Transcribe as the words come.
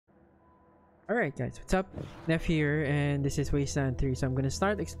Alright guys, what's up? Neff here, and this is Wasteland 3. So I'm gonna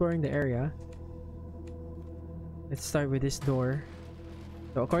start exploring the area. Let's start with this door.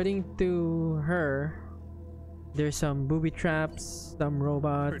 So according to her, there's some booby traps, some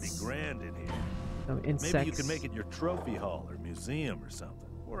robots. Pretty grand in here. Some insects. Maybe you can make it your trophy hall or museum or something.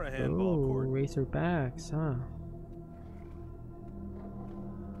 Or a handball court. Razorbacks, huh?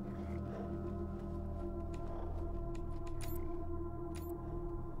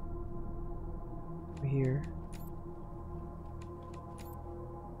 Here.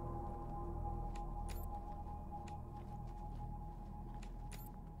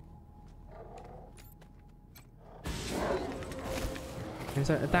 They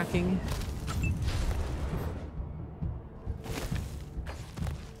start attacking.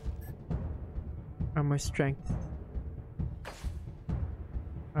 Armor strength.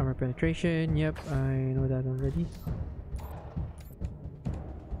 Armor penetration. Yep, I know that already.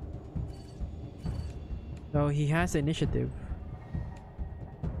 So he has initiative.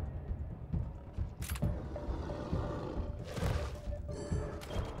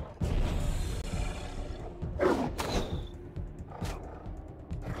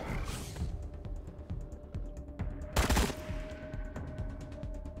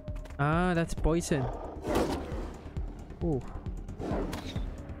 Ah, that's poison. Ooh.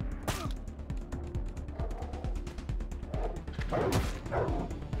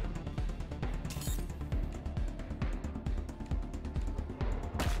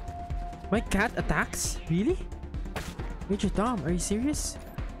 My cat attacks? Really? Major Tom, are you serious?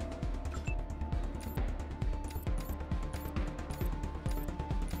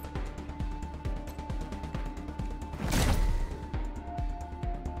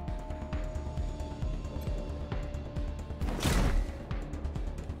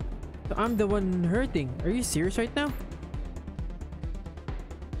 So I'm the one hurting. Are you serious right now?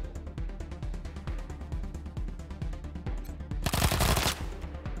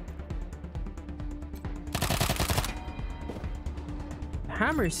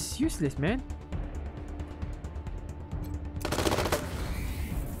 Hammer is useless, man.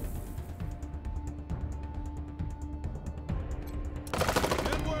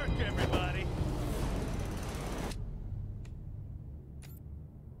 Good work, everybody.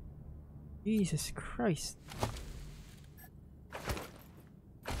 Jesus Christ.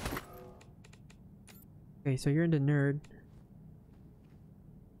 Okay, so you're in the nerd.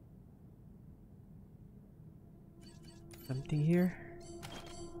 Something here.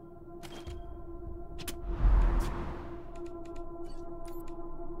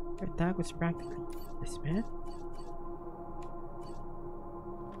 Attack was practically this, man.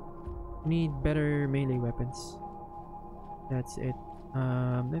 Need better melee weapons. That's it.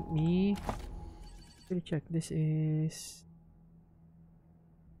 Let me check. This is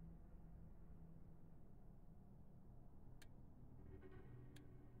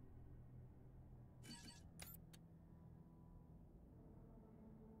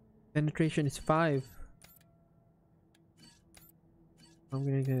penetration is 5. I'm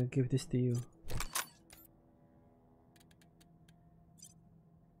gonna give this to you.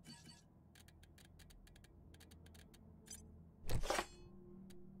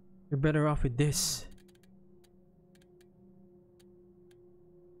 You're better off with this.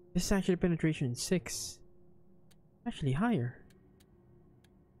 This is actually penetration 6. Actually higher.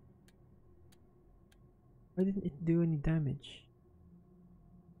 Why didn't it do any damage?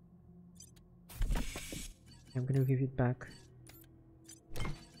 I'm gonna give it back.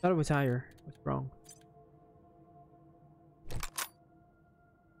 Thought it was higher. Was wrong.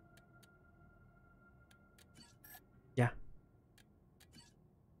 Yeah.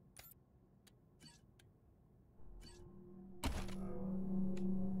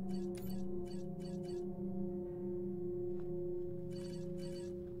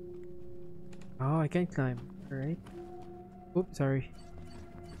 Oh, I can't climb. All right. Oops, sorry.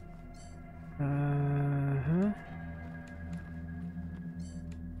 Huh.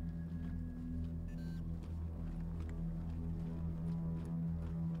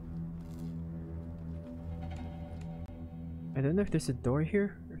 I don't know if there's a door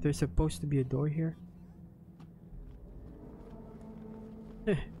here, or if there's supposed to be a door here.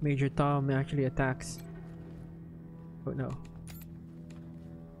 Major Tom actually attacks. Oh no.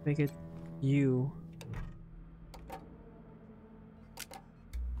 Make it you.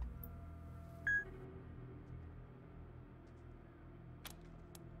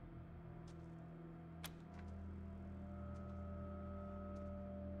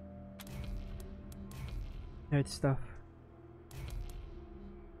 That stuff.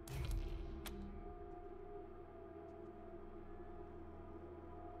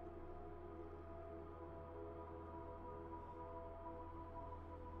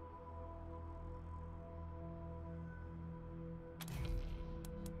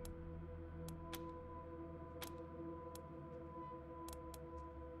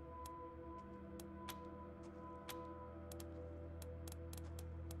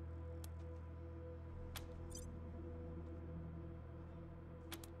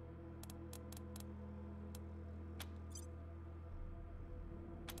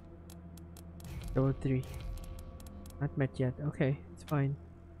 Level 3. Not met yet. Okay, it's fine.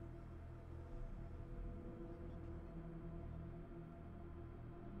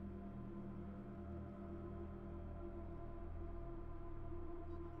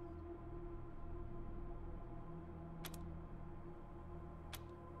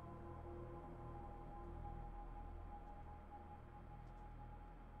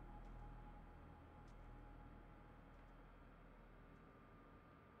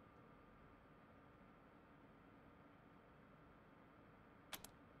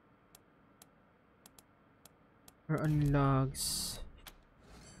 Or unlogs.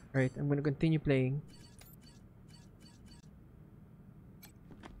 Alright, I'm gonna continue playing.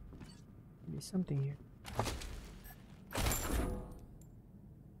 There's something here.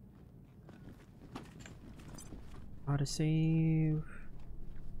 Autosave.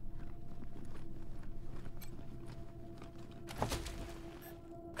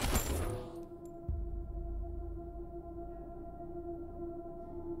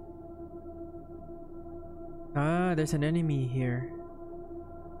 Ah, there's an enemy here.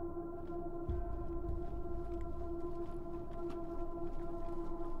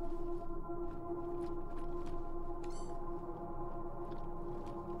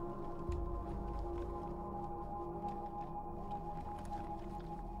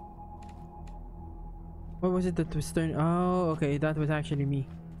 What was it that was turning? Oh, okay, that was actually me.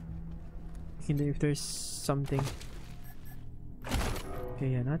 Looking if there's something. Okay,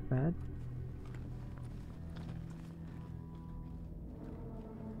 yeah, not bad.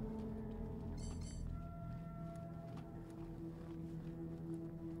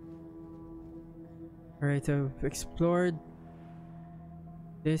 Alright, so I've explored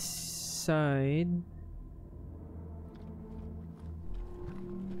this side.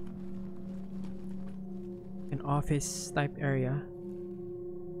 An office type area.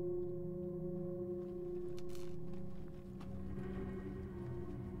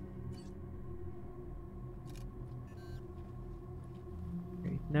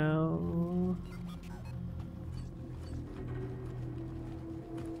 Right now,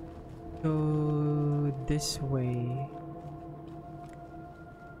 go this way.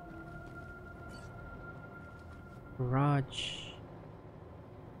 Garage.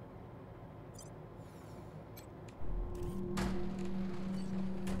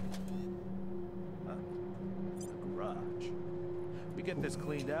 We get this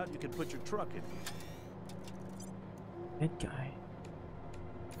cleaned out, you can put your truck in here. That guy.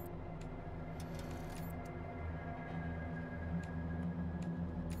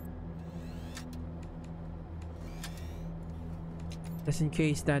 Just in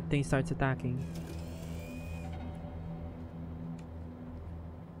case that thing starts attacking.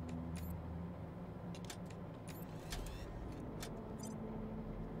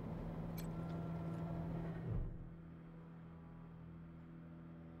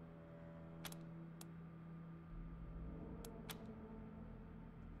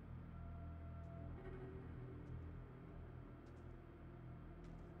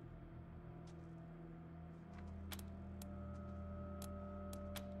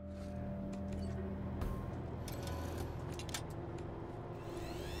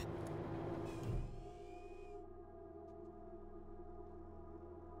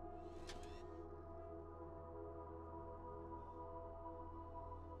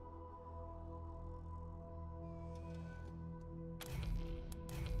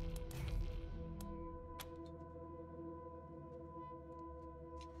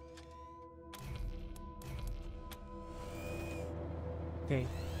 Okay.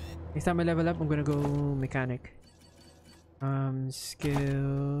 Next time I level up, I'm gonna go mechanic.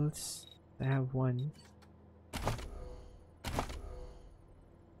 Skills. I have one.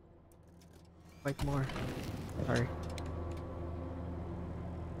 Quite more. Sorry.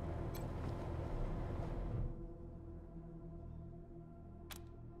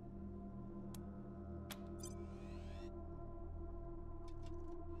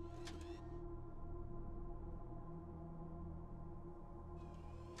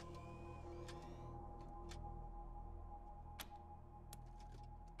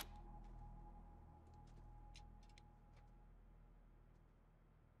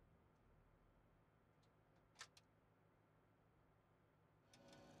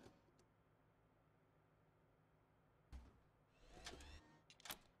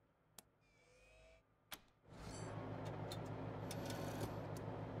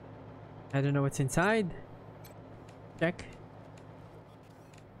 I don't know what's inside. Check.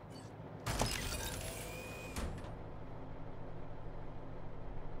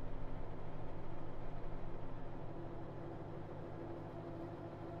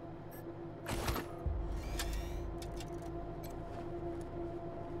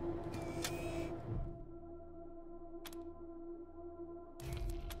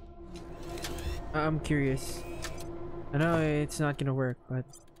 I'm curious. I know it's not gonna work, but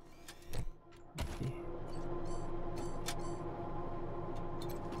let's see.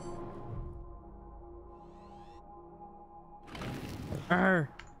 Arr!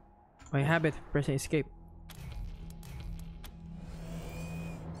 My habit of pressing escape.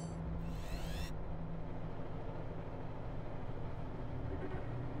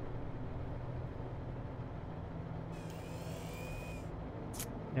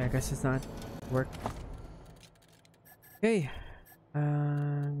 Yeah, I guess it's not work. Okay,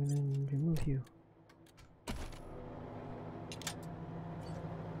 I'm gonna remove you.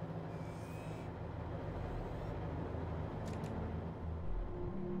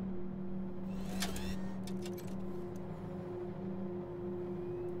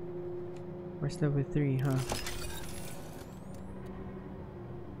 Where's level 3, huh?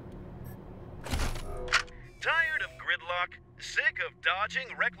 Tired of gridlock? Sick of dodging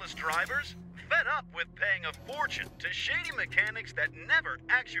reckless drivers? Fed up with paying a fortune to shady mechanics that never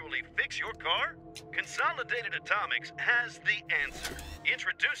actually fix your car? Consolidated Atomics has the answer.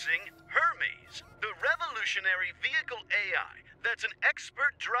 Introducing Hermes, the revolutionary vehicle AI that's an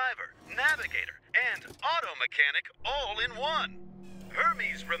expert driver, navigator, and auto mechanic all in one.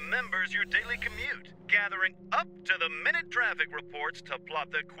 Hermes remembers your daily commute, gathering up-to-the-minute traffic reports to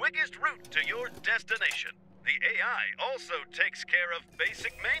plot the quickest route to your destination. The AI also takes care of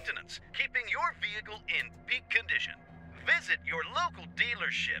basic maintenance, keeping your vehicle in peak condition. Visit your local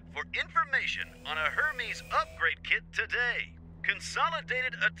dealership for information on a Hermes upgrade kit today.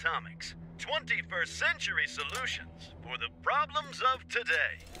 Consolidated Atomics, 21st century solutions for the problems of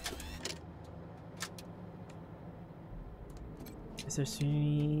today. Is there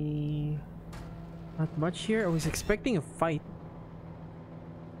any... not much here? I was expecting a fight.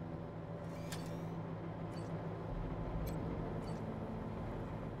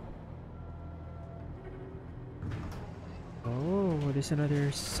 Oh, there's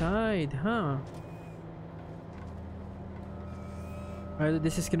another side, huh? Either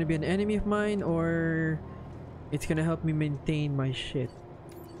this is gonna be an enemy of mine, or it's gonna help me maintain my shit.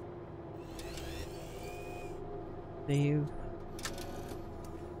 Save.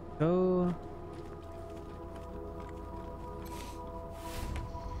 Go.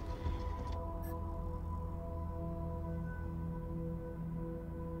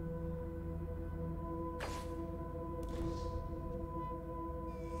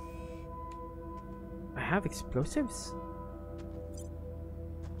 I have explosives?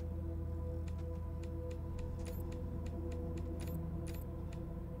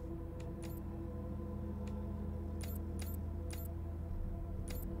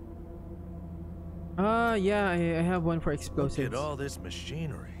 Yeah, I have one for explosives. Look at all this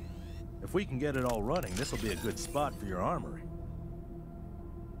machinery. If we can get it all running, this will be a good spot for your armory.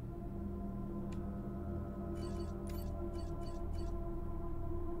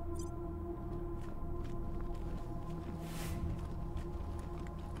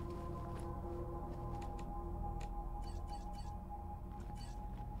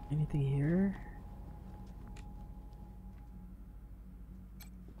 Anything here?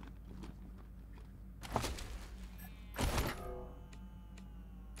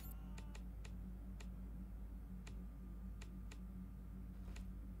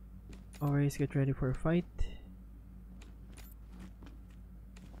 Always get ready for a fight.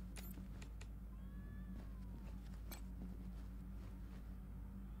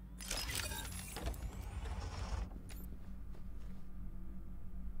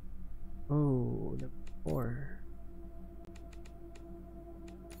 Oh, the 4.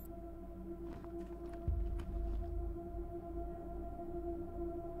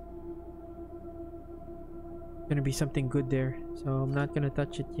 Gonna be something good there, so I'm not gonna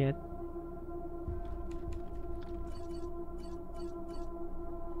touch it yet.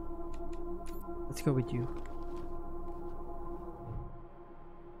 Let's go with you.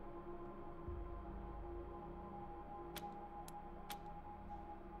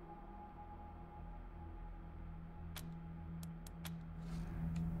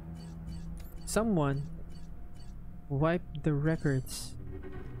 Someone wiped the records.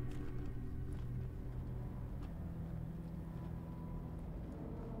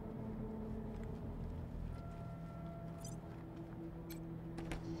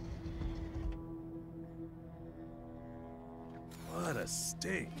 What a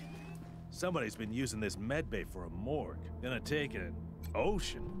stink. Somebody's been using this medbay for a morgue. Gonna take an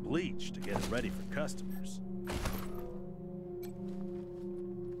ocean of bleach to get it ready for customers.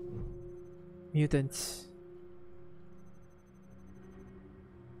 Mutants.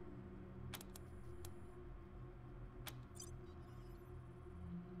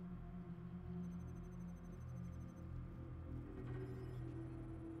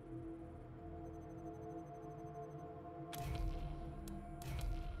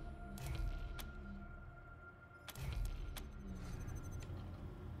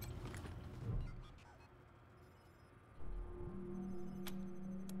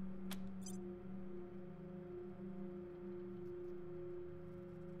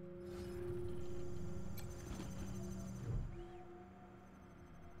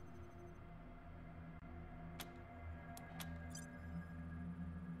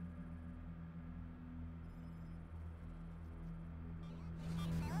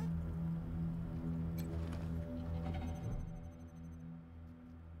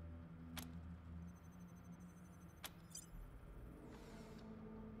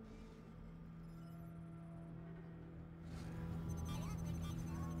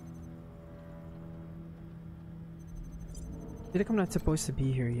 feel like I'm not supposed to be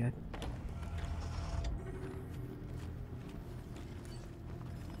here yet.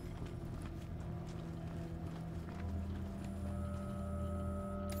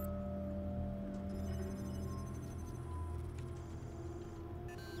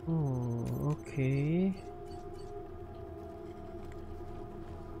 Oh, okay.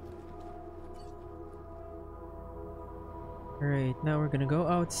 Alright, now we're gonna go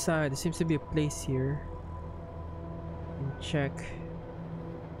outside. There seems to be a place here. And check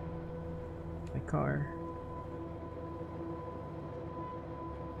my car.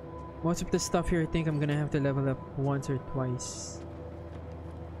 Most of the stuff here, I think I'm gonna have to level up once or twice.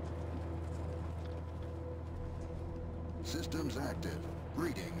 Systems active.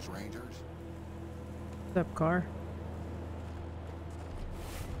 Greetings, Rangers. What's up, car?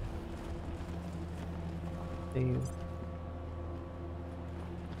 Save.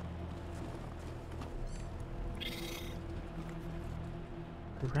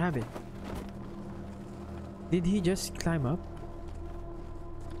 The rabbit. Did he just climb up?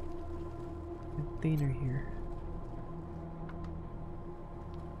 Container here.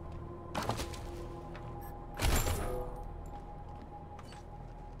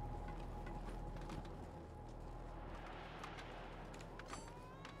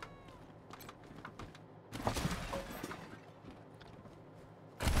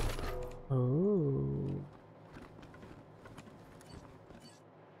 Oh.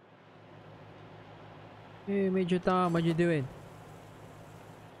 Hey, Major Tom, what you doing?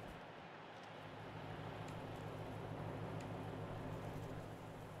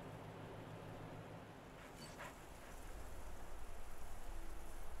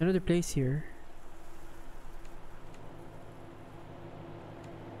 Another place here.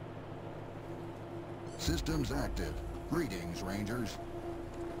 Systems active. Greetings, Rangers.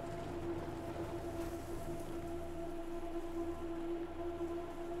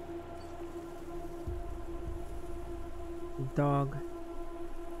 Dog.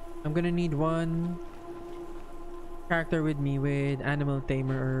 I'm gonna need one character with me with animal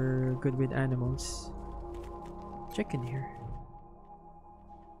tamer or good with animals. Check in here.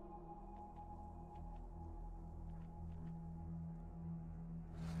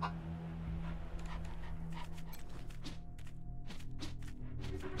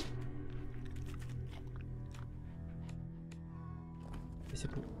 There's a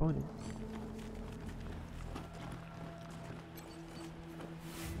component.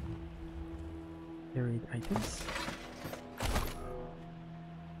 Buried items.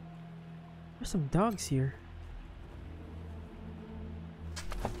 There's some dogs here.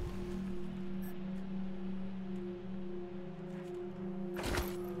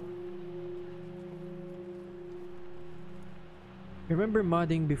 Remember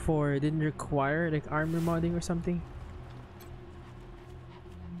modding before? It didn't require like armor modding or something?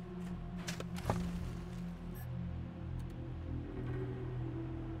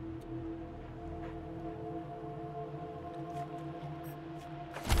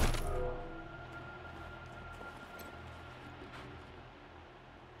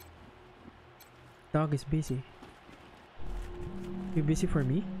 Dog is busy. You busy for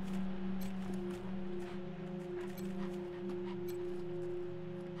me?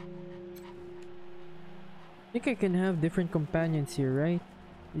 I think I can have different companions here, right?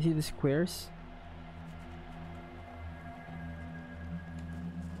 You see the squares?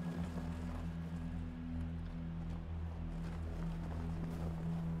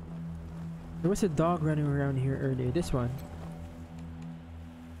 There was a dog running around here earlier. This one.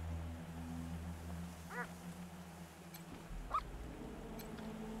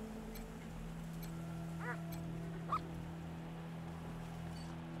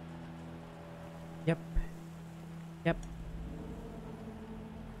 Yep. Yep.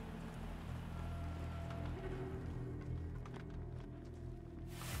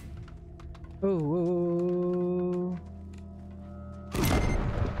 Oh.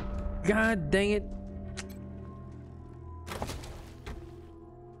 God dang it.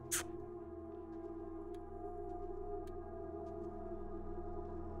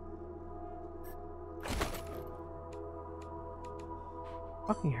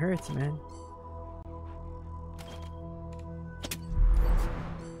 Fucking hurts, man.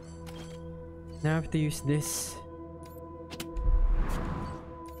 Now I have to use this.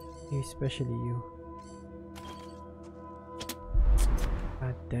 You, especially you.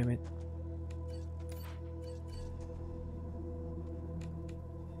 God damn it.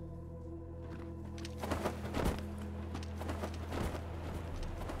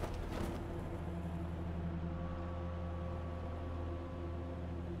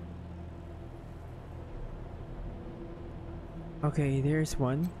 Okay, there's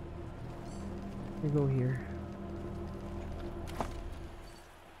one. We go here.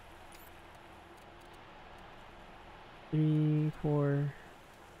 Three, four.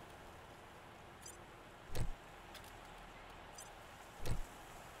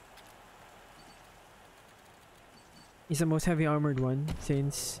 He's the most heavy armored one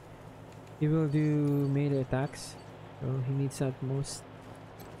since he will do melee attacks. So he needs that most,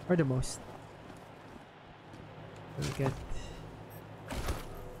 or the most. We'll get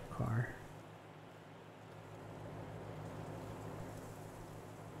car.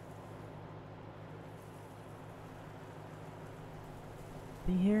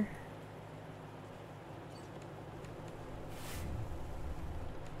 Thing here.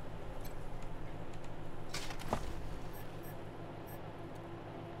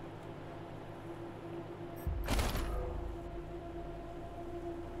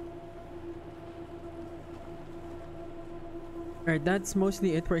 Alright, that's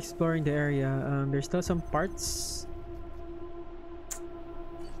mostly it for exploring the area. There's still some parts.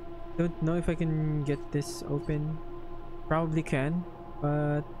 Don't know if I can get this open. Probably can,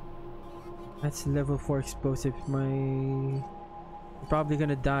 but that's level 4 explosive. I'm probably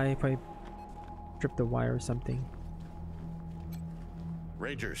gonna die if I trip the wire or something.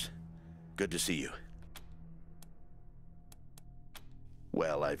 Rangers, good to see you.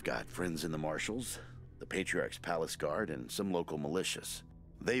 Well, I've got friends in the Marshals, the Patriarch's Palace Guard, and some local militias.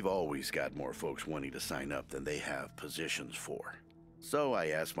 They've always got more folks wanting to sign up than they have positions for. So I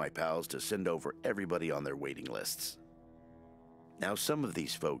asked my pals to send over everybody on their waiting lists. Now, some of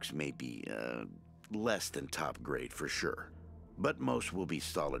these folks may be less than top grade for sure, but most will be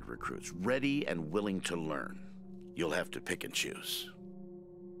solid recruits, ready and willing to learn. You'll have to pick and choose.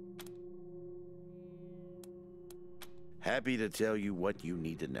 Happy to tell you what you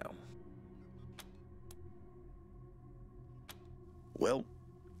need to know. Well,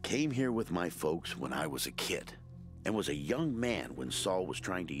 came here with my folks when I was a kid, and was a young man when Saul was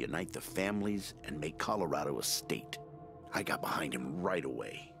trying to unite the families and make Colorado a state. I got behind him right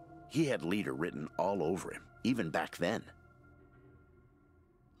away. He had leader written all over him, even back then.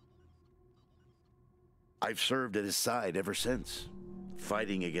 I've served at his side ever since,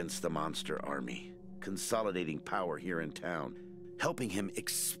 fighting against the monster army, consolidating power here in town, helping him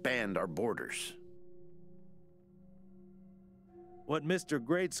expand our borders. What Mr.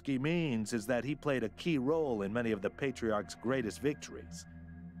 Greatsky means is that he played a key role in many of the Patriarch's greatest victories,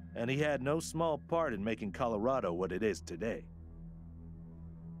 and he had no small part in making Colorado what it is today.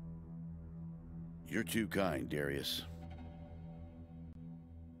 You're too kind, Darius.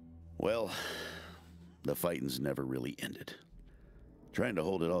 Well, the fighting's never really ended. Trying to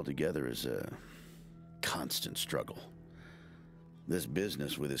hold it all together is a constant struggle. This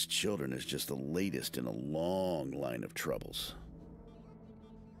business with his children is just the latest in a long line of troubles.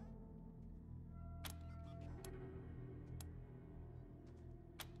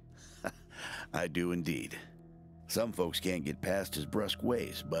 I do indeed. Some folks can't get past his brusque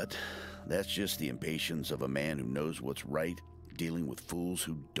ways, but that's just the impatience of a man who knows what's right, dealing with fools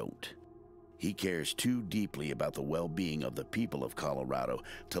who don't. He cares too deeply about the well-being of the people of Colorado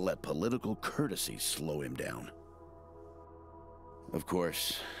to let political courtesy slow him down. Of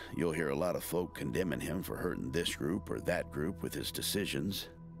course, you'll hear a lot of folk condemning him for hurting this group or that group with his decisions,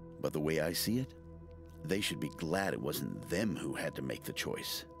 but the way I see it, they should be glad it wasn't them who had to make the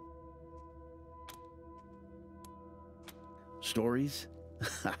choice. Stories?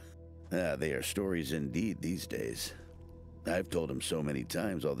 They are stories indeed these days. I've told him so many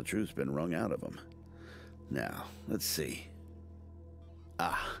times all the truth's been wrung out of him. Now, let's see.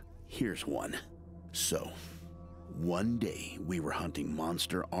 Here's one. So, one day we were hunting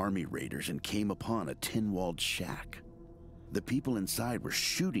monster army raiders and came upon a tin-walled shack. The people inside were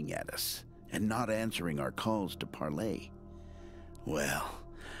shooting at us and not answering our calls to parley. Well,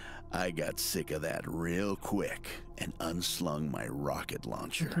 I got sick of that real quick and unslung my rocket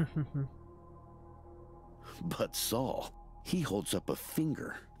launcher. But Saul, he holds up a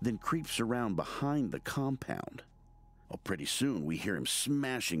finger, then creeps around behind the compound. Well, pretty soon we hear him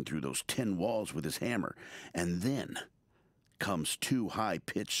smashing through those tin walls with his hammer, and then comes two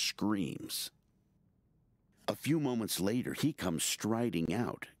high-pitched screams. A few moments later, he comes striding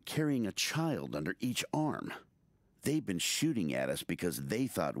out, carrying a child under each arm. They've been shooting at us because they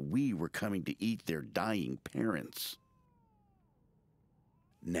thought we were coming to eat their dying parents.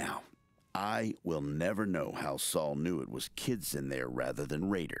 Now, I will never know how Saul knew it was kids in there rather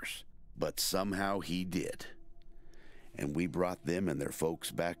than raiders, but somehow he did. And we brought them and their folks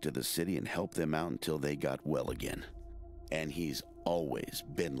back to the city and helped them out until they got well again. And he's always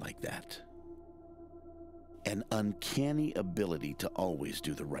been like that. An uncanny ability to always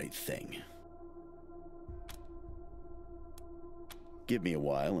do the right thing. Give me a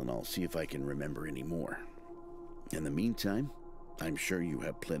while and I'll see if I can remember any more. In the meantime, I'm sure you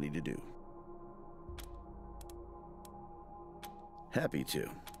have plenty to do. Happy to.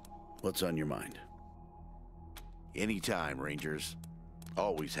 What's on your mind? Anytime, Rangers.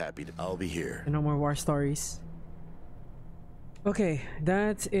 Always happy to. I'll be here. No more war stories. Okay,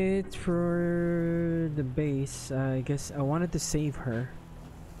 that's it for the base. I guess I wanted to save her.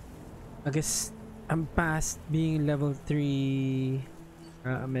 I guess I'm past being level 3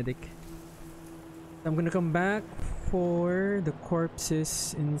 medic. I'm gonna come back for the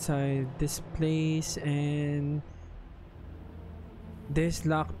corpses inside this place and this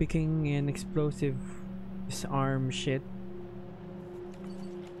lockpicking and explosive disarm shit.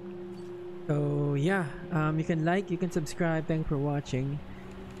 So yeah, you can like, you can subscribe. Thanks for watching,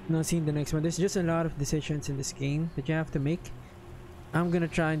 and I'll see you in the next one. There's just a lot of decisions in this game that you have to make. I'm gonna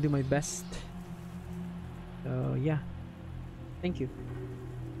try and do my best. So yeah, thank you.